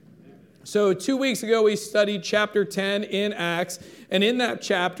So 2 weeks ago, we studied chapter 10 in Acts, and in that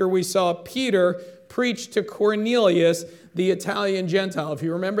chapter, we saw Peter preach to Cornelius, the Italian Gentile. If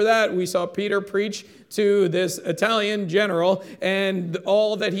you remember that, we saw Peter preach to this Italian general and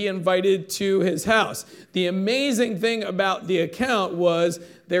all that he invited to his house. The amazing thing about the account was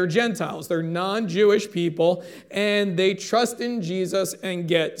they're Gentiles. They're non-Jewish people, and they trust in Jesus and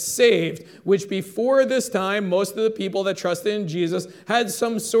get saved, which before this time, most of the people that trusted in Jesus had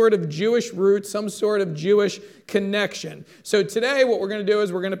some sort of Jewish root, some sort of Jewish connection. So today what we're going to do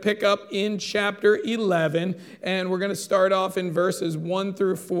is we're going to pick up in chapter 11, and we're going to start off in verses 1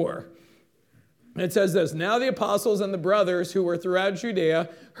 through 4. It says this: "Now the apostles and the brothers who were throughout Judea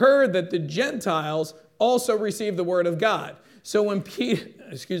heard that the Gentiles also received the word of God. So when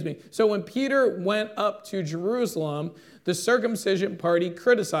Peter went up to Jerusalem, the circumcision party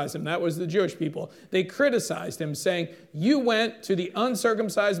criticized him." That was the Jewish people. They criticized him, saying, "You went to the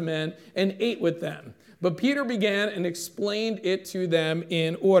uncircumcised men and ate with them." But Peter began and explained it to them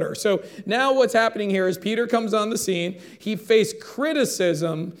in order. So now what's happening here is Peter comes on the scene. He faced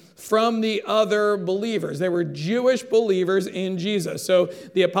criticism from the other believers. They were Jewish believers in Jesus. So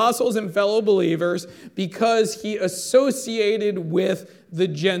the apostles and fellow believers, because he associated with the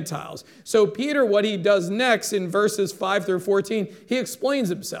Gentiles. So Peter, what he does next in verses 5 through 14, he explains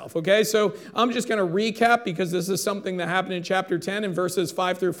himself, okay? So I'm just going to recap because this is something that happened in chapter 10 in verses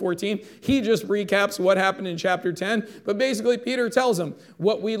 5 through 14. He just recaps what happened in chapter 10, but basically Peter tells him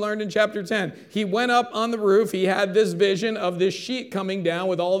what we learned in chapter 10. He went up on the roof. He had this vision of this sheet coming down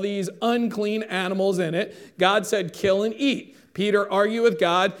with all these unclean animals in it. God said, "Kill and eat." Peter argued with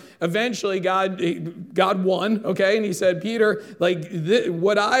God. Eventually, God won, okay? And he said, "Peter,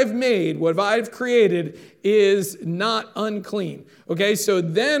 what I've made, what I've created is not unclean." Okay, so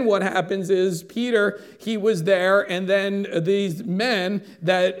then what happens is Peter, he was there, and then these men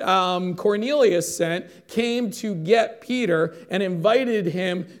that Cornelius sent came to get Peter and invited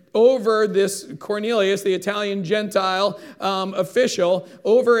him over this Cornelius, the Italian Gentile official,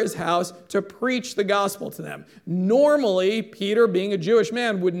 over his house to preach the gospel to them. Normally, Peter, being a Jewish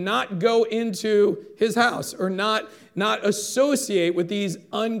man, would not go into his house or not associate with these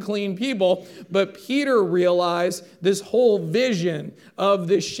unclean people. But Peter realized this whole vision of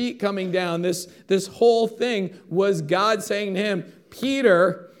this sheet coming down, this whole thing was God saying to him,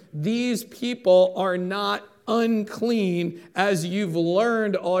 "Peter, these people are not unclean as you've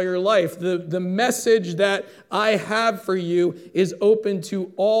learned all your life. The message that I have for you is open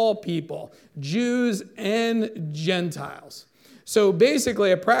to all people, Jews and Gentiles." So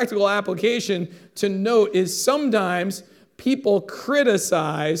basically, a practical application to note is sometimes people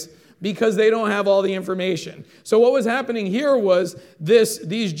criticize because they don't have all the information. So what was happening here was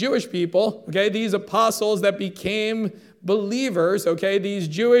these Jewish people, okay, these apostles that became believers, okay, these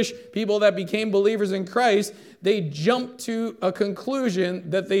Jewish people that became believers in Christ, they jumped to a conclusion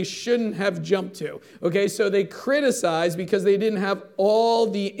that they shouldn't have jumped to. Okay, so they criticized because they didn't have all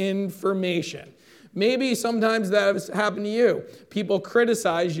the information. Maybe sometimes that has happened to you. People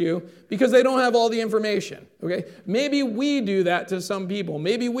criticize you because they don't have all the information, okay? Maybe we do that to some people.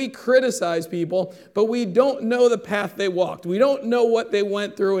 Maybe we criticize people, but we don't know the path they walked. We don't know what they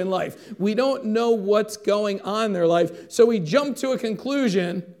went through in life. We don't know what's going on in their life. So we jump to a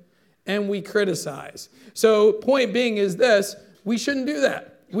conclusion and we criticize. So point being is this: we shouldn't do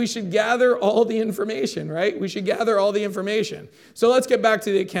that. We should gather all the information, right? We should gather all the information. So let's get back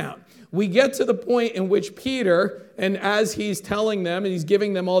to the account. We get to the point in which Peter, and as he's telling them and he's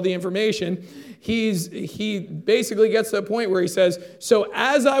giving them all the information, he basically gets to the point where he says, "So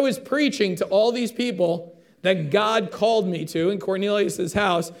as I was preaching to all these people that God called me to in Cornelius'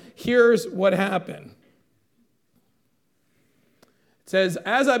 house, here's what happened." It says,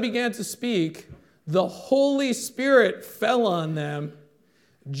 "As I began to speak, the Holy Spirit fell on them,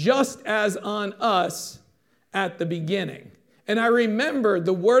 just as on us at the beginning. And I remembered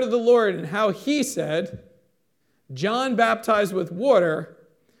the word of the Lord and how he said, 'John baptized with water,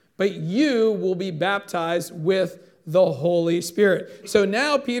 but you will be baptized with the Holy Spirit.'" So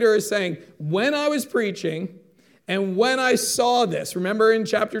now Peter is saying, when I was preaching and when I saw this, remember in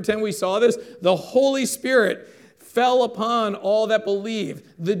chapter 10 we saw this, the Holy Spirit fell upon all that believe,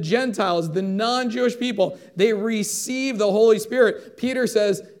 the Gentiles, the non-Jewish people. They received the Holy Spirit. Peter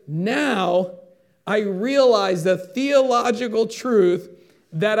says, now I realize the theological truth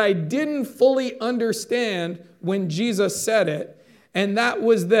that I didn't fully understand when Jesus said it. And that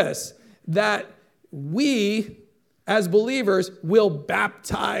was this, that we as believers will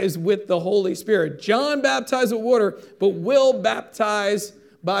baptize with the Holy Spirit. John baptized with water, but will baptize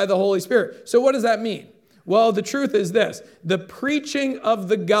by the Holy Spirit. So what does that mean? Well, the truth is this: the preaching of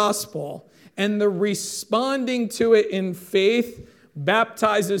the gospel and the responding to it in faith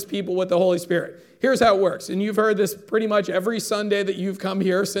baptizes people with the Holy Spirit. Here's how it works, and you've heard this pretty much every Sunday that you've come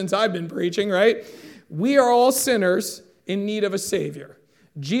here since I've been preaching, right? We are all sinners in need of a Savior.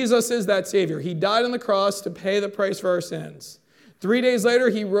 Jesus is that Savior. He died on the cross to pay the price for our sins. 3 days later,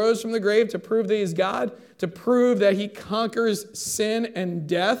 he rose from the grave to prove that he's God, to prove that he conquers sin and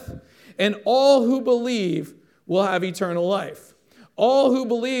death, and all who believe will have eternal life. All who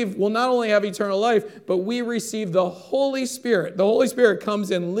believe will not only have eternal life, but we receive the Holy Spirit. The Holy Spirit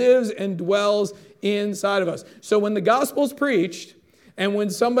comes and lives and dwells inside of us. So when the gospel is preached and when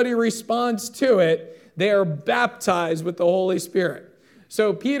somebody responds to it, they are baptized with the Holy Spirit.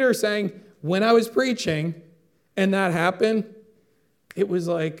 So Peter's saying, when I was preaching and that happened, it was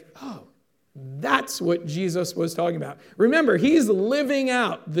like, oh, that's what Jesus was talking about. Remember, he's living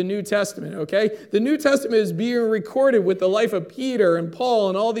out the New Testament, okay? The New Testament is being recorded with the life of Peter and Paul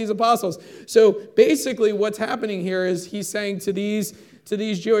and all these apostles. So basically what's happening here is he's saying to these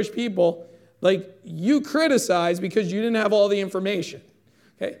Jewish people, like, you criticize because you didn't have all the information,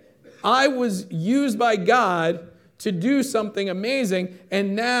 okay? I was used by God to do something amazing,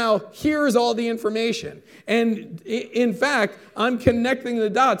 and now here's all the information. And in fact, I'm connecting the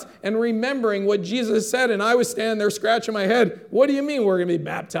dots and remembering what Jesus said, and I was standing there scratching my head. What do you mean we're going to be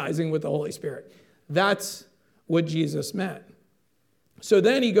baptizing with the Holy Spirit? That's what Jesus meant. So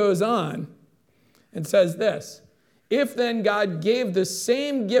then he goes on and says this: if then God gave the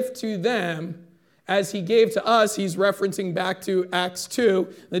same gift to them as he gave to us, he's referencing back to Acts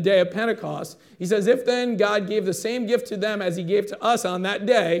 2, the day of Pentecost. He says, if then God gave the same gift to them as he gave to us on that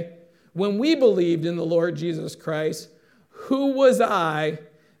day, when we believed in the Lord Jesus Christ, who was I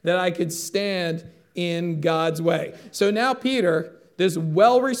that I could stand in God's way? So now Peter, this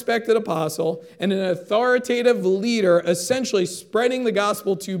well-respected apostle and an authoritative leader, essentially spreading the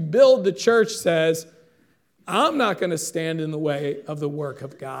gospel to build the church, says, I'm not going to stand in the way of the work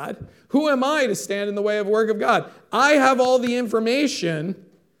of God. Who am I to stand in the way of the work of God? I have all the information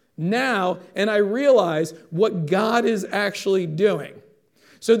now, and I realize what God is actually doing.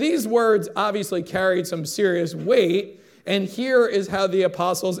 So these words obviously carried some serious weight, and here is how the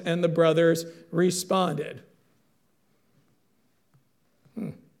apostles and the brothers responded.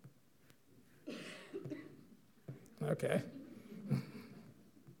 Okay.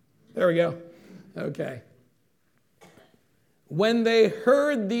 There we go. Okay. When they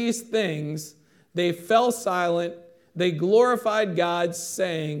heard these things, they fell silent. They glorified God,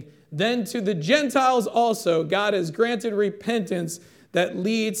 saying, then to the Gentiles also, God has granted repentance that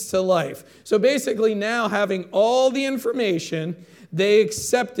leads to life. So basically now, having all the information, they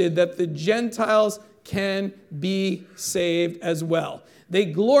accepted that the Gentiles can be saved as well. They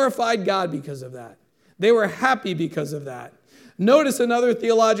glorified God because of that. They were happy because of that. Notice another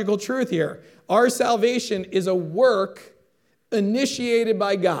theological truth here. Our salvation is a work initiated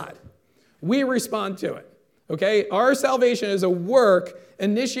by God. We respond to it. Okay? Our salvation is a work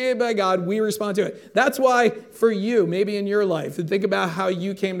initiated by God. We respond to it. That's why for you, maybe in your life, and think about how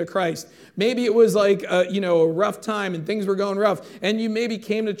you came to Christ. Maybe it was like a rough time and things were going rough, and you maybe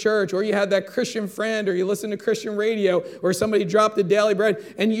came to church, or you had that Christian friend, or you listened to Christian radio, or somebody dropped the daily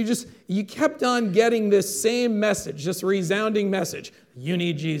bread, and you kept on getting this same message, this resounding message. You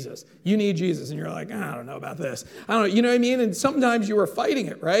need Jesus. You need Jesus. And you're like, I don't know about this. I don't know. You know what I mean? And sometimes you were fighting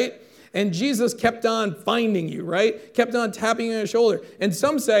it, right? And Jesus kept on finding you, right? Kept on tapping you on the shoulder. And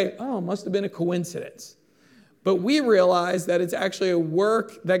some say, oh, it must have been a coincidence. But we realize that it's actually a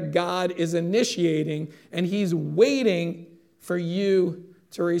work that God is initiating, and he's waiting for you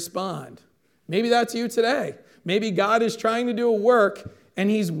to respond. Maybe that's you today. Maybe God is trying to do a work, and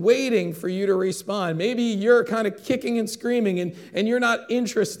he's waiting for you to respond. Maybe you're kind of kicking and screaming and you're not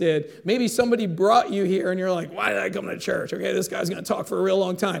interested. Maybe somebody brought you here and you're like, why did I come to church? Okay, this guy's going to talk for a real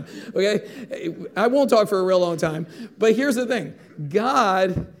long time. Okay, I won't talk for a real long time. But here's the thing.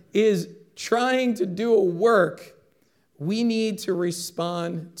 God is trying to do a work. We need to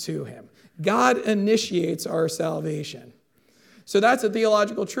respond to him. God initiates our salvation. So that's a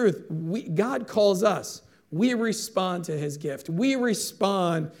theological truth. God calls us. We respond to his gift. We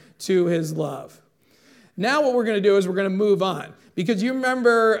respond to his love. Now what we're going to do is we're going to move on. Because you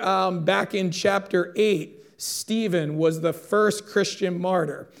remember back in chapter 8, Stephen was the first Christian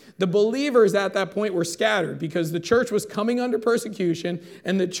martyr. The believers at that point were scattered because the church was coming under persecution,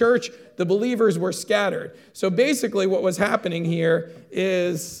 and the believers were scattered. So basically what was happening here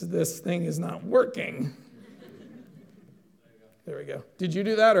is this thing is not working. There we go. Did you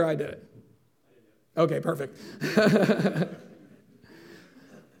do that or I did it? Okay, perfect.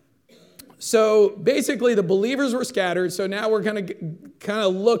 So basically the believers were scattered. So now we're going to kind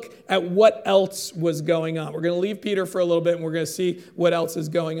of look at what else was going on. We're going to leave Peter for a little bit and we're going to see what else is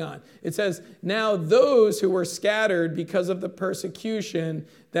going on. It says, now those who were scattered because of the persecution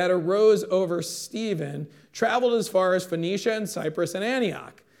that arose over Stephen traveled as far as Phoenicia and Cyprus and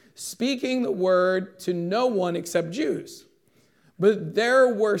Antioch, speaking the word to no one except Jews. But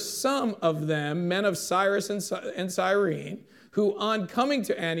there were some of them, men of Cyrus and Cyrene, who on coming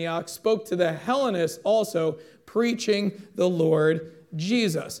to Antioch spoke to the Hellenists also, preaching the Lord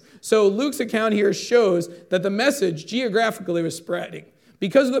Jesus. So Luke's account here shows that the message geographically was spreading.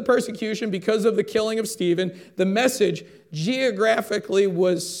 Because of the persecution, because of the killing of Stephen, the message geographically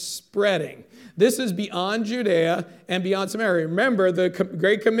was spreading. This is beyond Judea and beyond Samaria. Remember, the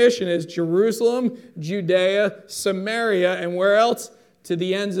Great Commission is Jerusalem, Judea, Samaria, and where else? To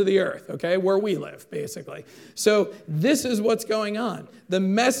the ends of the earth, okay? Where we live, basically. So this is what's going on. The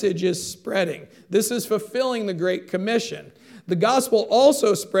message is spreading. This is fulfilling the Great Commission. The gospel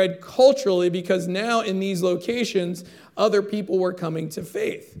also spread culturally because now in these locations, other people were coming to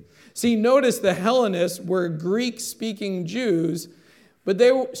faith. See, notice the Hellenists were Greek-speaking Jews, but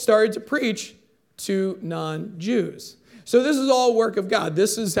they started to preach to non-Jews. So this is all work of God.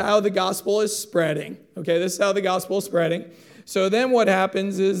 This is how the gospel is spreading, okay? This is how the gospel is spreading. So then what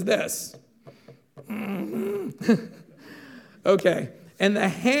happens is this. Okay. And the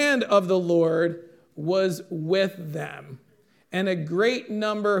hand of the Lord was with them, and a great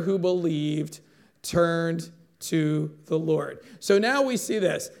number who believed turned to the Lord. So now we see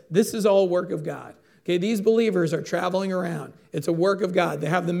this. This is all work of God. Okay, these believers are traveling around. It's a work of God. They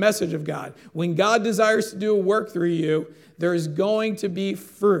have the message of God. When God desires to do a work through you, there's going to be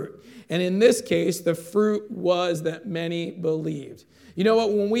fruit. And in this case, the fruit was that many believed. You know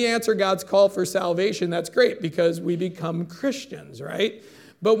what? When we answer God's call for salvation, that's great because we become Christians, right?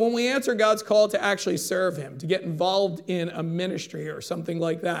 But when we answer God's call to actually serve him, to get involved in a ministry or something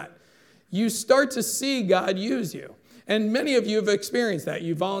like that, you start to see God use you. And many of you have experienced that.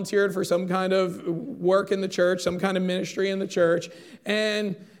 You volunteered for some kind of work in the church, some kind of ministry in the church,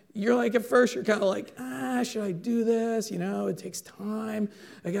 and you're like, at first, you're kind of like, should I do this? You know, it takes time.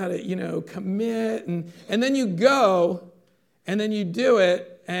 I got to, commit. And then you go, and then you do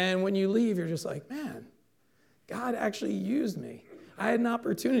it, and when you leave, you're just like, man, God actually used me. I had an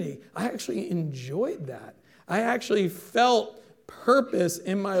opportunity. I actually enjoyed that. I actually felt purpose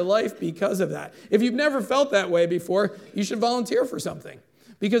in my life because of that. If you've never felt that way before, you should volunteer for something.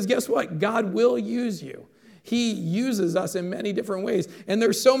 Because guess what? God will use you. He uses us in many different ways. And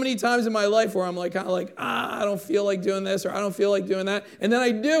there's so many times in my life where I'm like, kind of like, I don't feel like doing this or I don't feel like doing that. And then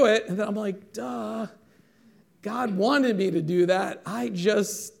I do it. And then I'm like, duh. God wanted me to do that. I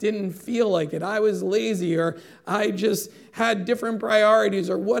just didn't feel like it. I was lazy or I just had different priorities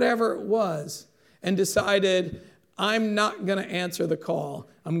or whatever it was and decided I'm not going to answer the call.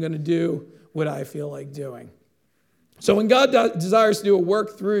 I'm going to do what I feel like doing. So when God desires to do a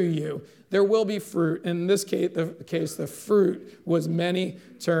work through you, there will be fruit. In this case, the fruit was many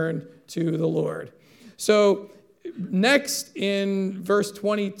turned to the Lord. So next in verse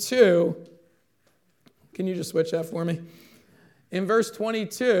 22, can you just switch that for me? In verse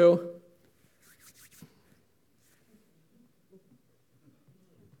 22,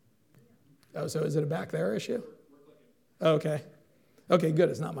 so is it a back there issue? Okay. Okay, good.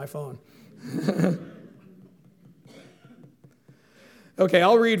 It's not my phone. Okay,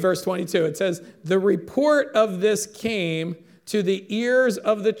 I'll read verse 22. It says, the report of this came to the ears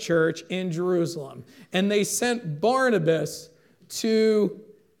of the church in Jerusalem, and they sent Barnabas to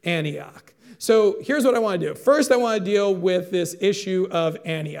Antioch. So here's what I want to do. First, I want to deal with this issue of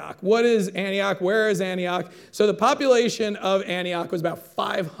Antioch. What is Antioch? Where is Antioch? So the population of Antioch was about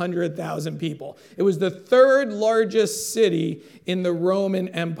 500,000 people. It was the third largest city in the Roman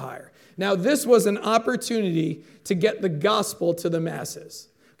Empire. Now, this was an opportunity to get the gospel to the masses.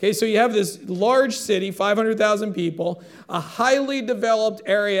 Okay, so you have this large city, 500,000 people, a highly developed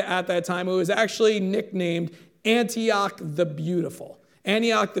area at that time. It was actually nicknamed Antioch the Beautiful.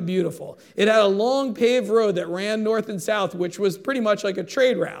 Antioch the Beautiful. It had a long paved road that ran north and south, which was pretty much like a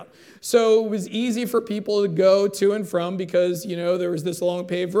trade route. So it was easy for people to go to and from because, there was this long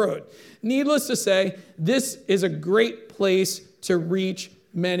paved road. Needless to say, this is a great place to reach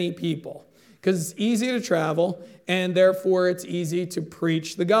many people because it's easy to travel and therefore it's easy to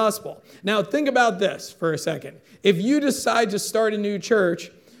preach the gospel. Now think about this for a second. If you decide to start a new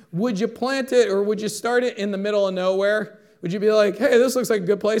church, would you plant it or would you start it in the middle of nowhere? Would you be like, hey, this looks like a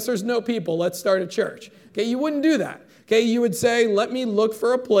good place. There's no people. Let's start a church. Okay, you wouldn't do that. Okay, you would say, let me look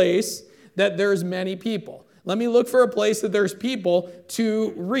for a place that there's many people. Let me look for a place that there's people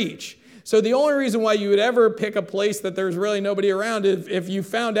to reach. So the only reason why you would ever pick a place that there's really nobody around is if you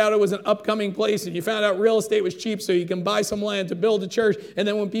found out it was an upcoming place and you found out real estate was cheap so you can buy some land to build a church. And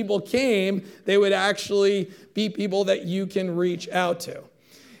then when people came, they would actually be people that you can reach out to.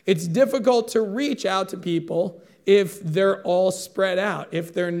 It's difficult to reach out to people if they're all spread out,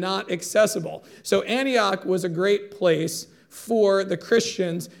 if they're not accessible. So Antioch was a great place for the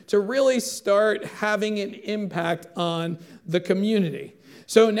Christians to really start having an impact on the community.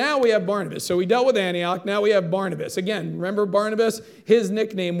 So now we have Barnabas. So we dealt with Antioch. Now we have Barnabas. Again, remember Barnabas? His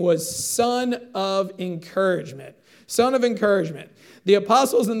nickname was Son of Encouragement. Son of Encouragement. The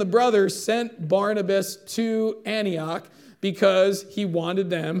apostles and the brothers sent Barnabas to Antioch because he wanted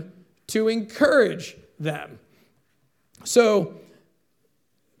them to encourage them. So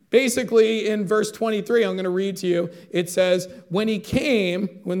basically in verse 23, I'm going to read to you, it says, when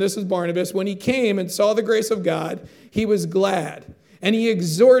this is Barnabas, when he came and saw the grace of God, he was glad. And he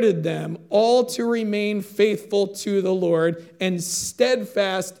exhorted them all to remain faithful to the Lord and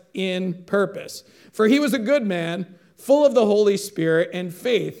steadfast in purpose. For he was a good man, full of the Holy Spirit and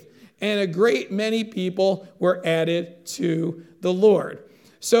faith, and a great many people were added to the Lord.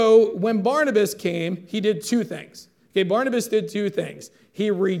 So when Barnabas came, he did two things. Okay, Barnabas did two things. He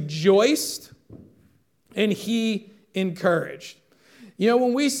rejoiced and he encouraged. You know,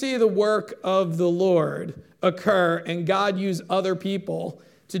 when we see the work of the Lord occur and God use other people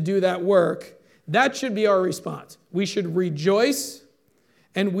to do that work, that should be our response. We should rejoice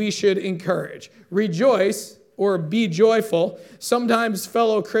and we should encourage. Rejoice or be joyful. Sometimes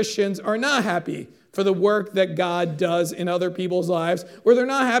fellow Christians are not happy for the work that God does in other people's lives, or they're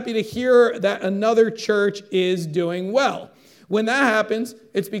not happy to hear that another church is doing well. When that happens,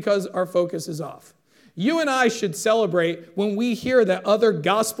 it's because our focus is off. You and I should celebrate when we hear that other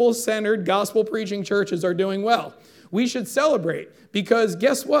gospel-centered, gospel-preaching churches are doing well. We should celebrate because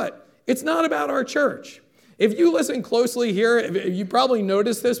guess what? It's not about our church. If you listen closely here, you probably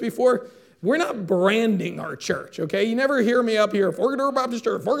noticed this before, we're not branding our church, okay? You never hear me up here, Forgadour Baptist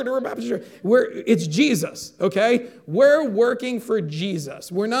Church, Forgadour Baptist Church. It's Jesus, okay? We're working for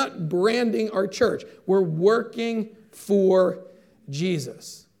Jesus. We're not branding our church. We're working for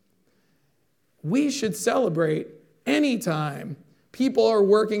Jesus. We should celebrate anytime people are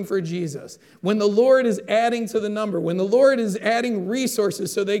working for Jesus. When the Lord is adding to the number, when the Lord is adding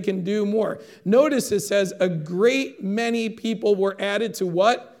resources so they can do more. Notice it says a great many people were added to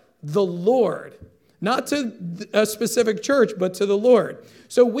what? The Lord. Not to a specific church, but to the Lord.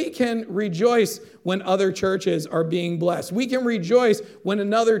 So we can rejoice when other churches are being blessed. We can rejoice when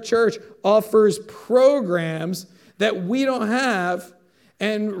another church offers programs that we don't have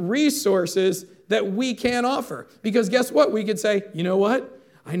and resources that we can't offer. Because guess what? We could say, you know what?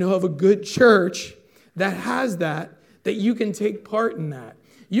 I know of a good church that has that you can take part in that.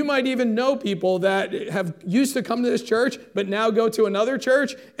 You might even know people that have used to come to this church, but now go to another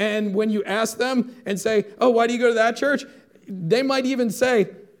church. And when you ask them and say, oh, why do you go to that church? They might even say,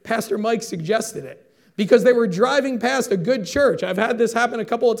 Pastor Mike suggested it. Because they were driving past a good church. I've had this happen a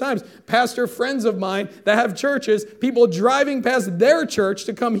couple of times. Pastor friends of mine that have churches, people driving past their church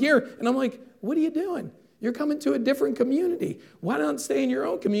to come here. And I'm like, what are you doing? You're coming to a different community. Why not stay in your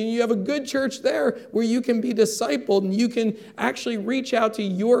own community? You have a good church there where you can be discipled and you can actually reach out to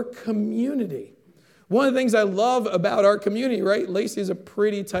your community. One of the things I love about our community, right? Lacey is a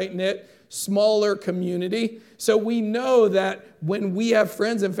pretty tight-knit, smaller community. So we know that when we have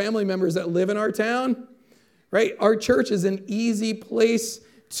friends and family members that live in our town, right? Our church is an easy place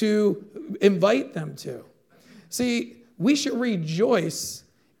to invite them to. See, we should rejoice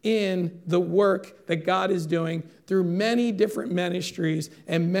in the work that God is doing through many different ministries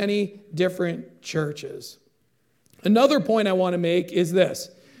and many different churches. Another point I want to make is this.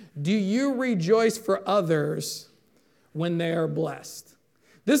 Do you rejoice for others when they are blessed?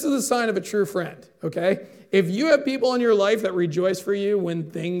 This is a sign of a true friend, okay? If you have people in your life that rejoice for you when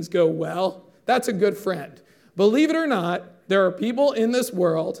things go well, that's a good friend. Believe it or not, there are people in this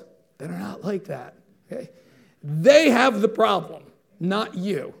world that are not like that, okay? They have the problem. Not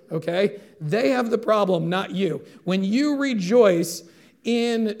you, okay? They have the problem, not you. When you rejoice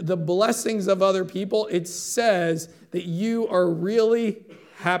in the blessings of other people, it says that you are really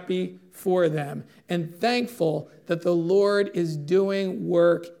happy for them and thankful that the Lord is doing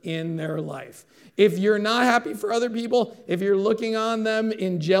work in their life. If you're not happy for other people, if you're looking on them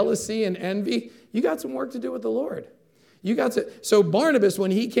in jealousy and envy, you got some work to do with the Lord. So Barnabas,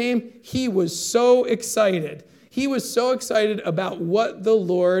 when he came, he was so excited. He was so excited about what the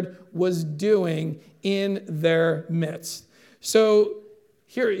Lord was doing in their midst. So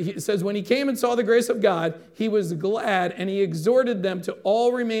Here it says, when he came and saw the grace of God, he was glad, and he exhorted them to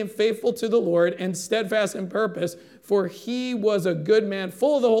all remain faithful to the Lord and steadfast in purpose, for he was a good man,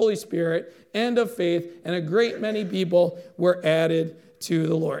 full of the Holy Spirit and of faith, and a great many people were added to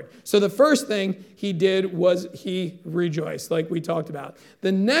the Lord. So the first thing he did was he rejoiced, like we talked about.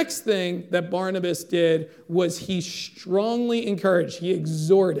 The next thing that Barnabas did was he strongly encouraged, he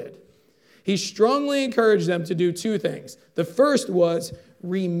exhorted. He strongly encouraged them to do two things. The first was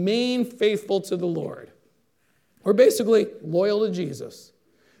remain faithful to the Lord, or basically loyal to Jesus.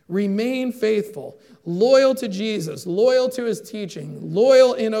 Remain faithful, loyal to Jesus, loyal to his teaching,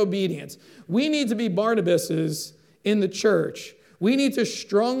 loyal in obedience. We need to be Barnabases in the church. We need to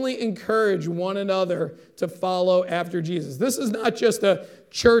strongly encourage one another to follow after Jesus. This is not just a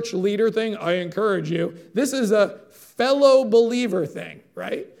church leader thing, I encourage you. This is a fellow believer thing,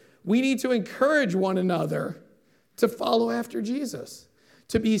 right? We need to encourage one another to follow after Jesus,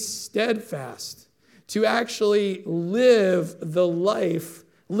 to be steadfast, to actually live the life,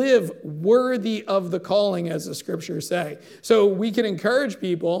 live worthy of the calling, as the scriptures say. So we can encourage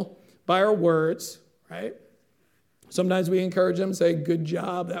people by our words, right? Sometimes we encourage them, say, good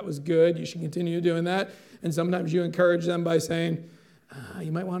job, that was good, you should continue doing that. And sometimes you encourage them by saying,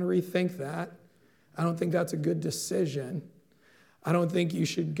 you might want to rethink that. I don't think that's a good decision. I don't think you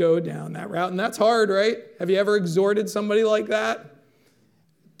should go down that route. And that's hard, right? Have you ever exhorted somebody like that?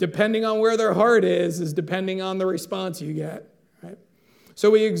 Depending on where their heart is depending on the response you get, right?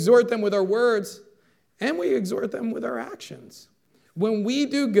 So we exhort them with our words, and we exhort them with our actions. When we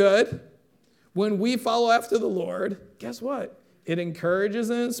do good, when we follow after the Lord, guess what? It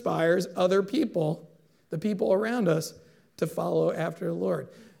encourages and inspires other people, the people around us, to follow after the Lord.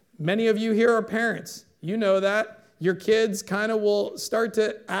 Many of you here are parents. You know that. Your kids kind of will start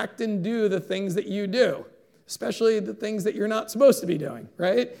to act and do the things that you do, especially the things that you're not supposed to be doing,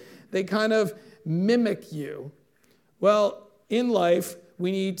 right? They kind of mimic you. Well, in life,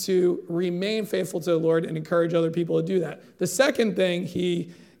 we need to remain faithful to the Lord and encourage other people to do that. The second thing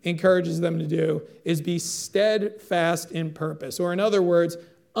he encourages them to do is be steadfast in purpose, or in other words,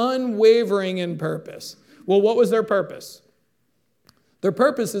 unwavering in purpose. Well, what was their purpose? Their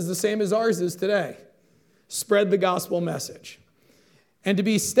purpose is the same as ours is today. Spread the gospel message. And to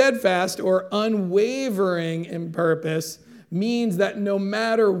be steadfast or unwavering in purpose means that no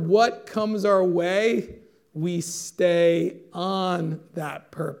matter what comes our way, we stay on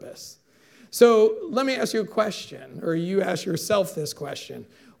that purpose. So let me ask you a question, or you ask yourself this question.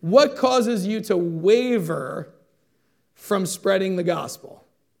 What causes you to waver from spreading the gospel?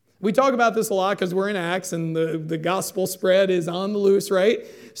 We talk about this a lot because we're in Acts and the gospel spread is on the loose, right?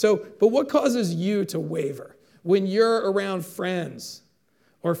 But what causes you to waver when you're around friends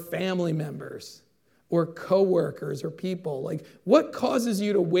or family members or coworkers or people? Like, what causes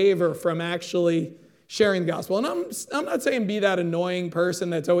you to waver from actually sharing the gospel? And I'm not saying be that annoying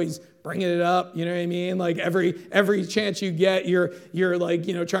person that's always bringing it up, you know what I mean? Like every chance you get, you're like,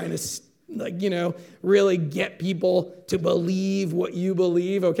 trying to really get people to believe what you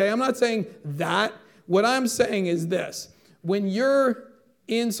believe, okay? I'm not saying that. What I'm saying is this. When you're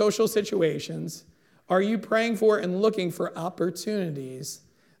in social situations, are you praying for and looking for opportunities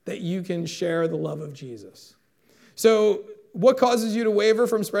that you can share the love of Jesus? So what causes you to waver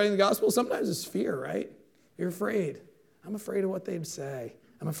from spreading the gospel? Sometimes it's fear, right? You're afraid. I'm afraid of what they'd say.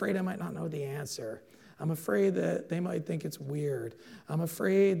 I'm afraid I might not know the answer. I'm afraid that they might think it's weird. I'm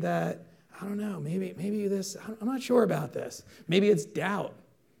afraid that, I don't know, maybe this, I'm not sure about this. Maybe it's doubt.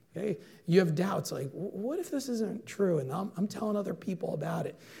 Okay? You have doubts like, what if this isn't true? And I'm telling other people about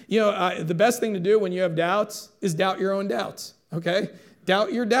it. The best thing to do when you have doubts is doubt your own doubts. Okay?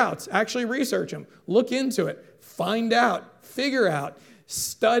 Doubt your doubts. Actually research them. Look into it. Find out. Figure out.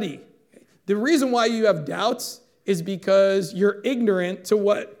 Study. The reason why you have doubts is because you're ignorant to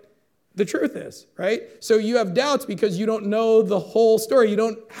what the truth is, right? So you have doubts because you don't know the whole story. You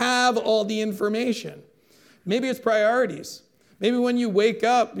don't have all the information. Maybe it's priorities. Maybe when you wake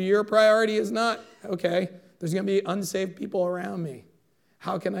up, your priority is not, okay, there's going to be unsaved people around me.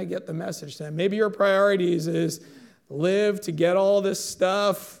 How can I get the message to them? Maybe your priorities is live to get all this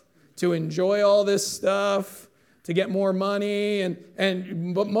stuff, to enjoy all this stuff, to get more money.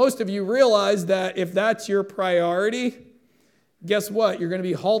 But most of you realize that if that's your priority, guess what? You're going to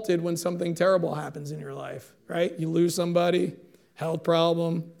be halted when something terrible happens in your life, right? You lose somebody, health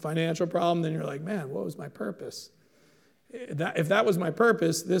problem, financial problem, then you're like, man, what was my purpose? If that was my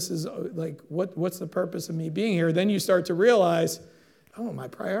purpose, this is like, what's the purpose of me being here? Then you start to realize, oh, my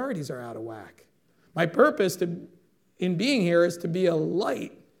priorities are out of whack. My purpose in being here is to be a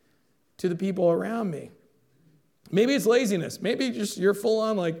light to the people around me. Maybe it's laziness. Maybe just you're full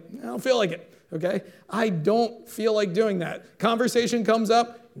on like, I don't feel like it, okay? I don't feel like doing that. Conversation comes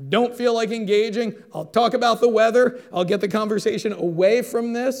up, don't feel like engaging. I'll talk about the weather. I'll get the conversation away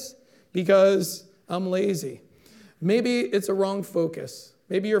from this because I'm lazy. Maybe it's a wrong focus.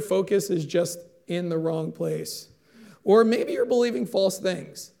 Maybe your focus is just in the wrong place. Or maybe you're believing false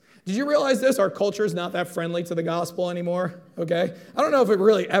things. Did you realize this? Our culture is not that friendly to the gospel anymore, okay? I don't know if it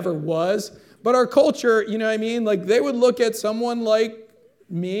really ever was, but our culture, you know what I mean? Like they would look at someone like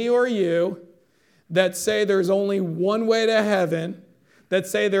me or you that say there's only one way to heaven, that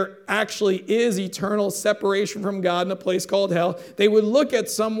say there actually is eternal separation from God in a place called hell. They would look at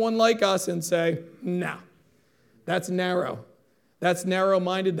someone like us and say, no, that's narrow. That's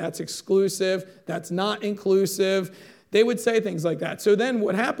narrow-minded, that's exclusive, that's not inclusive. They would say things like that. So then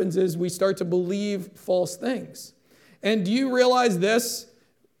what happens is we start to believe false things. And do you realize this?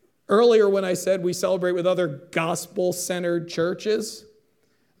 Earlier when I said we celebrate with other gospel-centered churches,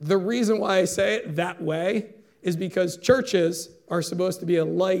 the reason why I say it that way is because churches are supposed to be a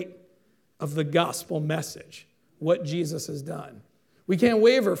light of the gospel message, what Jesus has done. We can't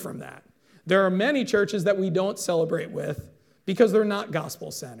waver from that. There are many churches that we don't celebrate with because they're not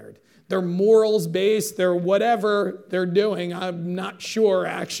gospel-centered. They're morals-based, they're whatever they're doing. I'm not sure,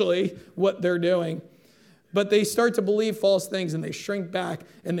 actually, what they're doing. But they start to believe false things, and they shrink back,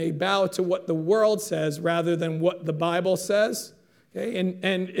 and they bow to what the world says rather than what the Bible says. Okay?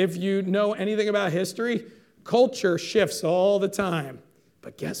 And if you know anything about history, culture shifts all the time.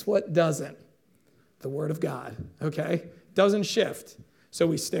 But guess what doesn't? The Word of God, okay? Doesn't shift, so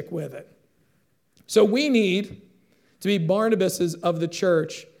we stick with it. So we need to be Barnabases of the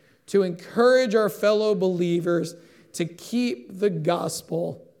church to encourage our fellow believers to keep the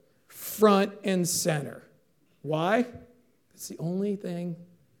gospel front and center. Why? It's the only thing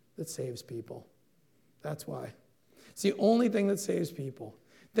that saves people. That's why. It's the only thing that saves people.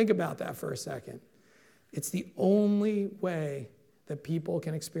 Think about that for a second. It's the only way that people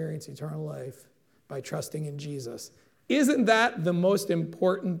can experience eternal life by trusting in Jesus. Isn't that the most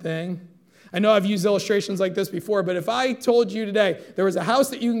important thing? I know I've used illustrations like this before, but if I told you today there was a house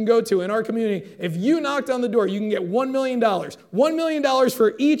that you can go to in our community, if you knocked on the door, you can get $1 million. $1 million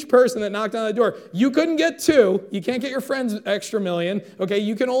for each person that knocked on the door. You couldn't get two. You can't get your friends extra million. Okay,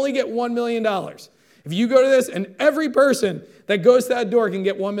 you can only get $1 million. If you go to this and every person that goes to that door can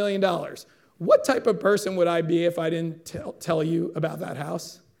get $1 million, what type of person would I be if I didn't tell you about that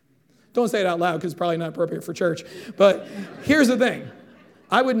house? Don't say it out loud because it's probably not appropriate for church. But here's the thing.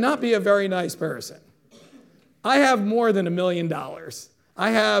 I would not be a very nice person. I have more than $1 million.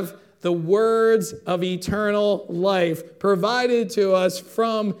 I have the words of eternal life provided to us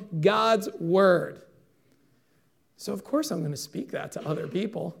from God's word. So of course I'm going to speak that to other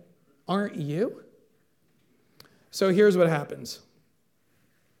people. Aren't you? So here's what happens.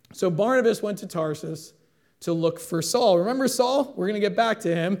 So Barnabas went to Tarsus to look for Saul. Remember Saul? We're going to get back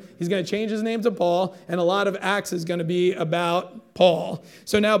to him. He's going to change his name to Paul, and a lot of Acts is going to be about Paul.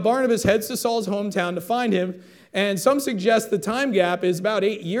 So now Barnabas heads to Saul's hometown to find him, and some suggest the time gap is about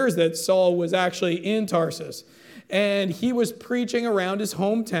 8 years that Saul was actually in Tarsus. And he was preaching around his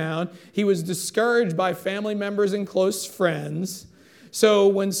hometown. He was discouraged by family members and close friends. So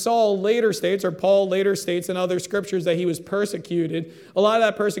when Saul later states, or Paul later states in other scriptures that he was persecuted, a lot of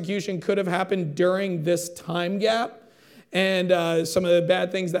that persecution could have happened during this time gap. And some of the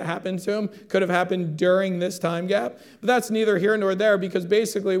bad things that happened to him could have happened during this time gap. But that's neither here nor there, because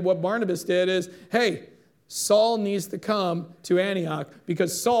basically what Barnabas did is, hey, Saul needs to come to Antioch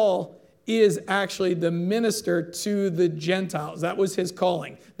because Saul is actually the minister to the Gentiles. That was his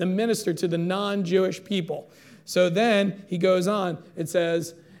calling, the minister to the non-Jewish people. So then he goes on, it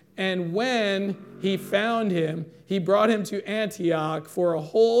says, and when he found him, he brought him to Antioch for a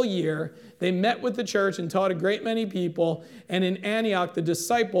whole year. They met with the church and taught a great many people. And in Antioch, the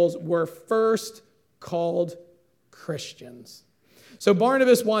disciples were first called Christians. So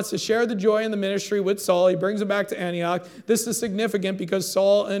Barnabas wants to share the joy in the ministry with Saul. He brings him back to Antioch. This is significant because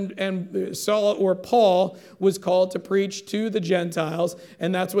Saul or Paul was called to preach to the Gentiles,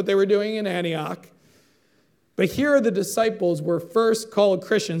 and that's what they were doing in Antioch. But here the disciples were first called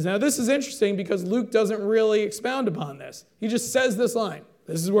Christians. Now this is interesting because Luke doesn't really expound upon this. He just says this line.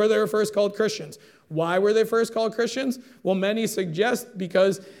 This is where they were first called Christians. Why were they first called Christians? Well, many suggest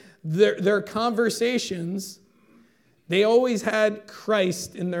because their conversations, they always had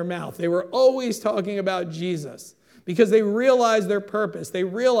Christ in their mouth. They were always talking about Jesus because they realized their purpose. They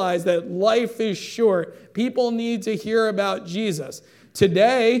realized that life is short. People need to hear about Jesus.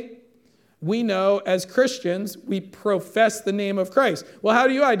 Today, we know as Christians, we profess the name of Christ. Well, how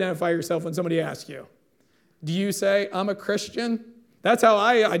do you identify yourself when somebody asks you? Do you say, I'm a Christian? That's how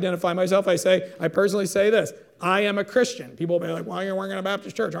I identify myself. I personally say this. I am a Christian. People will be like, well, you're working in a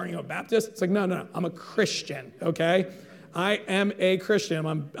Baptist church. Aren't you a Baptist? It's like, no. I'm a Christian, okay? I am a Christian.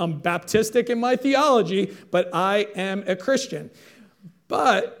 I'm Baptistic in my theology, but I am a Christian.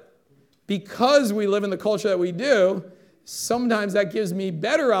 But because we live in the culture that we do, sometimes that gives me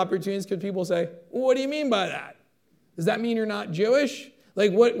better opportunities because people say, well, what do you mean by that? Does that mean you're not Jewish?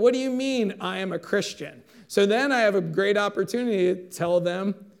 Like, what do you mean I am a Christian? So then I have a great opportunity to tell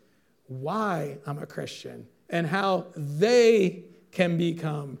them why I'm a Christian and how they can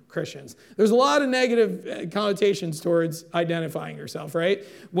become Christians. There's a lot of negative connotations towards identifying yourself, right?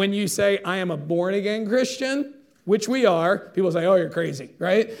 When you say, I am a born-again Christian, which we are, people say, oh, you're crazy,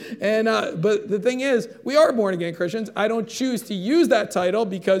 right? And but the thing is, we are born-again Christians. I don't choose to use that title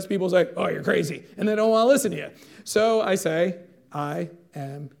because people say, oh, you're crazy, and they don't want to listen to you. So I say, I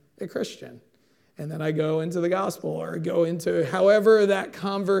am a Christian. And then I go into the gospel or go into however that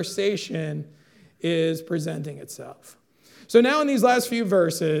conversation is presenting itself. So now in these last few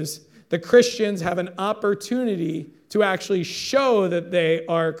verses, the Christians have an opportunity to actually show that they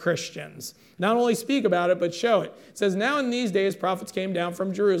are Christians. Not only speak about it, but show it. It says, now in these days, prophets came down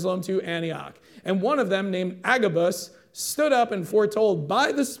from Jerusalem to Antioch. And one of them, named Agabus, stood up and foretold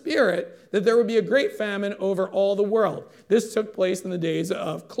by the Spirit that there would be a great famine over all the world. This took place in the days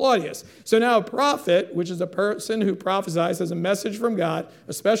of Claudius. So now a prophet, which is a person who prophesies, has a message from God,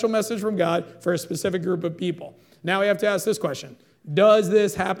 a special message from God for a specific group of people. Now we have to ask this question. Does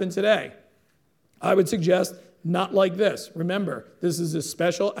this happen today? I would suggest not like this. Remember, this is a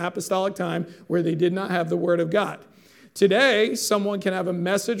special apostolic time where they did not have the Word of God. Today, someone can have a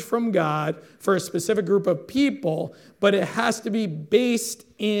message from God for a specific group of people, but it has to be based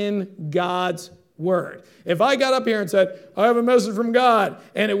in God's Word. If I got up here and said, I have a message from God,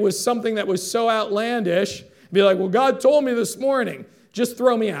 and it was something that was so outlandish, I'd be like, well, God told me this morning. Just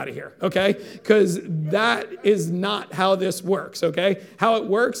throw me out of here, okay? Because that is not how this works, okay? How it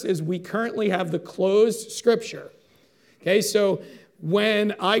works is we currently have the closed Scripture, okay? So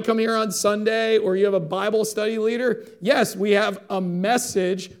when I come here on Sunday or you have a Bible study leader, yes, we have a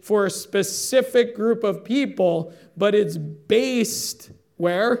message for a specific group of people, but it's based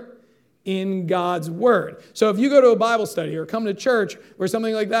where? In God's Word. So if you go to a Bible study or come to church or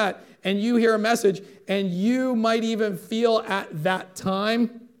something like that, and you hear a message, and you might even feel at that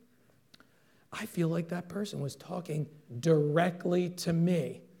time, I feel like that person was talking directly to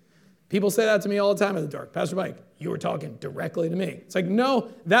me. People say that to me all the time at the door. Pastor Mike, you were talking directly to me. It's like, no,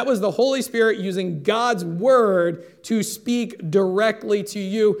 that was the Holy Spirit using God's Word to speak directly to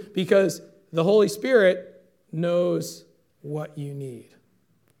you because the Holy Spirit knows what you need.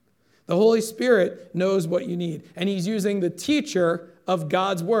 The Holy Spirit knows what you need. And He's using the teacher of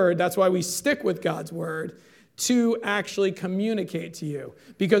God's Word, that's why we stick with God's Word, to actually communicate to you.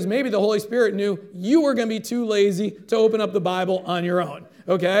 Because maybe the Holy Spirit knew you were going to be too lazy to open up the Bible on your own,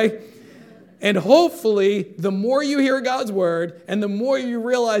 okay? And hopefully, the more you hear God's Word and the more you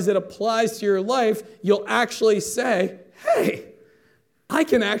realize it applies to your life, you'll actually say, hey, I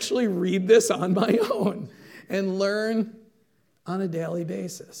can actually read this on my own and learn on a daily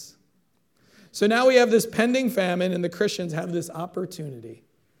basis. So now we have this pending famine, and the Christians have this opportunity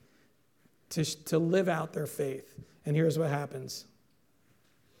to live out their faith. And here's what happens.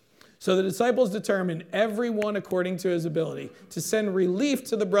 So the disciples determined, everyone according to his ability, to send relief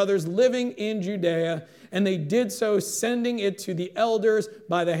to the brothers living in Judea, and they did so, sending it to the elders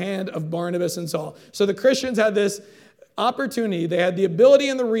by the hand of Barnabas and Saul. So the Christians had this opportunity. They had the ability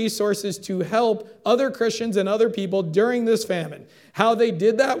and the resources to help other Christians and other people during this famine. How they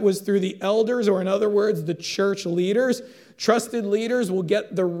did that was through the elders, or in other words, the church leaders. Trusted leaders will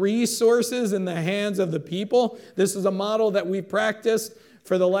get the resources in the hands of the people. This is a model that we've practiced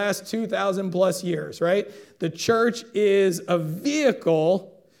for the last 2,000 plus years, right? The church is a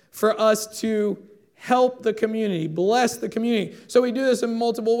vehicle for us to help the community, bless the community. So we do this in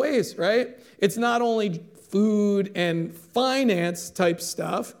multiple ways, right? It's not only food and finance type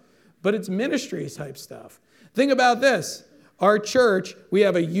stuff, but it's ministries type stuff. Think about this. Our church, we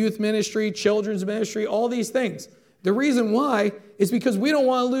have a youth ministry, children's ministry, all these things. The reason why is because we don't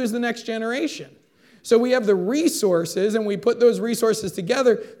want to lose the next generation. So we have the resources, and we put those resources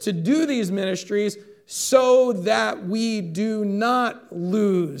together to do these ministries so that we do not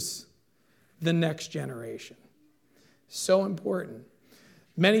lose the next generation. So important.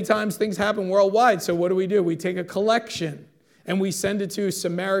 Many times things happen worldwide, so what do? We take a collection and we send it to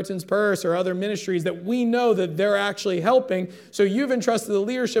Samaritan's Purse or other ministries that we know that they're actually helping. So you've entrusted the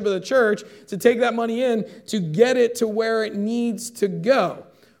leadership of the church to take that money in to get it to where it needs to go.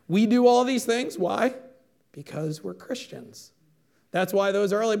 We do all these things. Why? Because we're Christians. That's why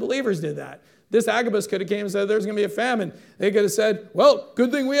those early believers did that. This Agabus could have came and said there's going to be a famine. They could have said, well,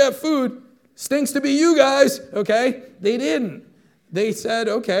 good thing we have food. Stinks to be you guys, okay? They didn't. They said,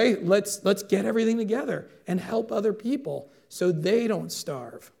 okay, let's get everything together and help other people so they don't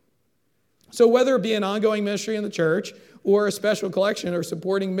starve. So whether it be an ongoing ministry in the church or a special collection or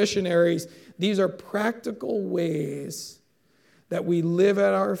supporting missionaries, these are practical ways that we live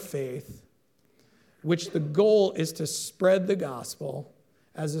out our faith, which the goal is to spread the gospel,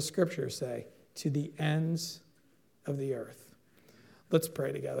 as the scriptures say, to the ends of the earth. Let's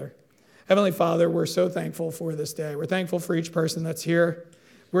pray together. Heavenly Father, we're so thankful for this day. We're thankful for each person that's here.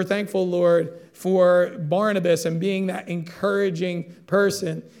 We're thankful, Lord, for Barnabas and being that encouraging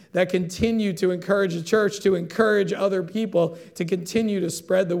person that continued to encourage the church, to encourage other people, to continue to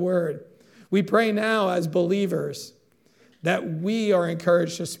spread the word. We pray now as believers that we are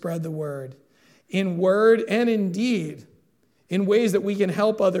encouraged to spread the word in word and in deed, in ways that we can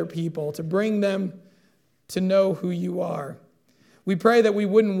help other people, to bring them to know who you are. We pray that we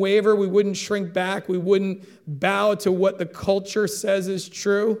wouldn't waver, we wouldn't shrink back, we wouldn't bow to what the culture says is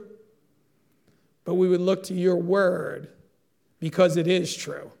true, but we would look to your word because it is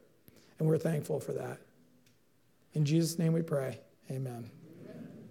true. And we're thankful for that. In Jesus' name we pray. Amen.